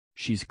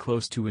she's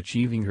close to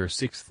achieving her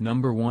sixth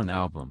 #1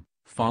 album,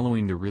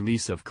 following the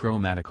release of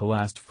Chromatica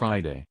last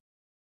Friday.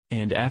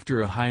 And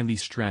after a highly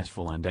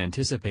stressful and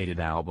anticipated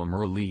album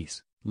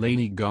release,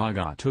 Lady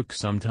Gaga took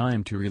some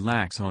time to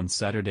relax on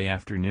Saturday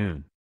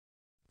afternoon.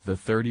 The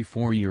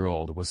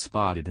 34-year-old was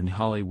spotted in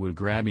Hollywood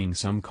grabbing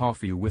some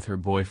coffee with her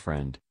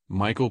boyfriend,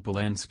 Michael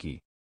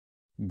Polansky.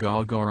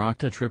 Gaga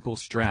rocked a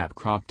triple-strap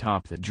crop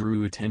top that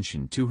drew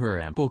attention to her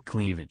ample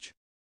cleavage.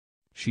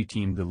 She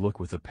teamed the look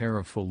with a pair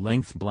of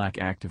full-length black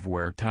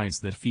activewear tights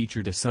that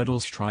featured a subtle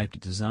striped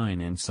design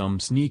and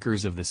some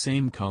sneakers of the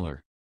same color.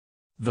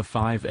 The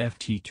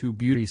 5FT2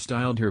 beauty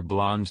styled her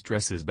blonde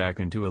tresses back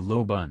into a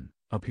low bun,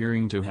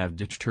 appearing to have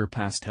ditched her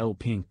pastel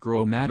pink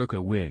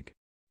chromatica wig.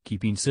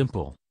 Keeping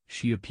simple,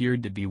 she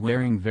appeared to be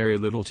wearing very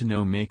little to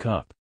no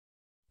makeup.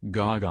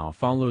 Gaga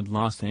followed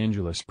Los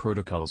Angeles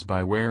protocols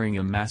by wearing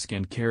a mask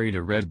and carried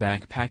a red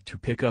backpack to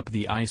pick up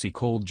the icy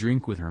cold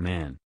drink with her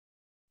man.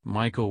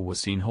 Michael was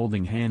seen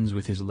holding hands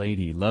with his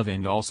lady love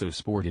and also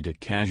sported a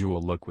casual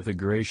look with a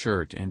gray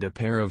shirt and a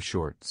pair of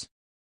shorts.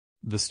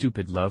 The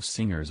Stupid Love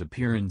singer's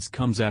appearance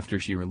comes after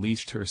she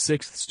released her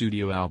sixth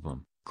studio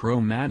album,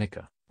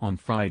 Chromatica, on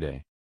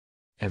Friday.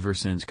 Ever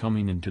since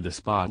coming into the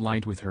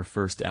spotlight with her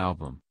first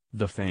album,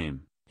 The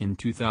Fame, in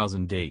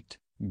 2008,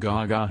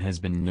 Gaga has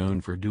been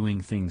known for doing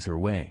things her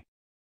way.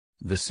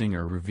 The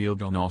singer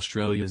revealed on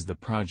Australia's The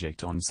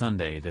Project on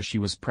Sunday that she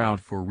was proud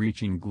for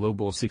reaching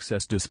global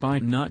success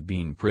despite not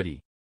being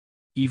pretty.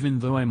 "Even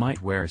though I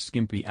might wear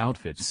skimpy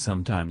outfits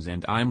sometimes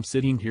and I'm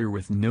sitting here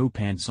with no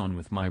pants on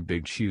with my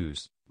big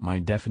shoes, my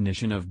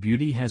definition of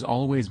beauty has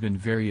always been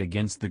very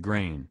against the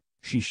grain,"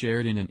 she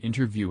shared in an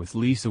interview with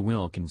Lisa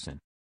Wilkinson.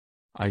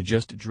 "I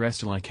just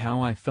dressed like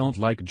how I felt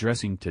like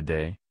dressing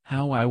today,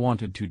 how I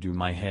wanted to do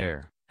my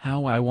hair,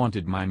 how I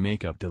wanted my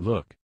makeup to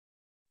look.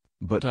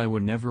 But I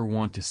would never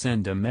want to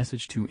send a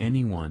message to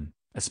anyone,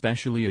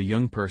 especially a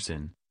young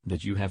person,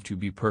 that you have to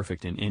be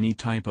perfect in any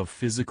type of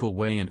physical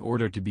way in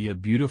order to be a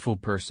beautiful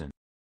person."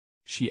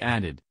 She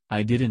added,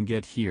 "I didn't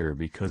get here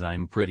because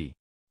I'm pretty.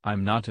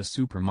 I'm not a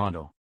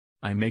supermodel.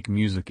 I make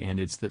music and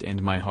it's that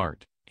and my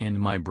heart, and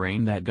my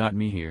brain that got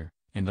me here,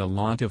 and a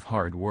lot of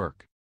hard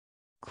work."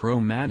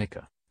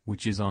 Chromatica,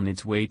 which is on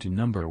its way to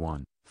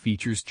 #1,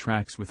 features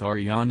tracks with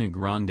Ariana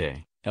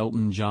Grande,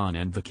 Elton John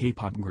and the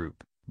K-pop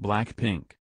group, Blackpink.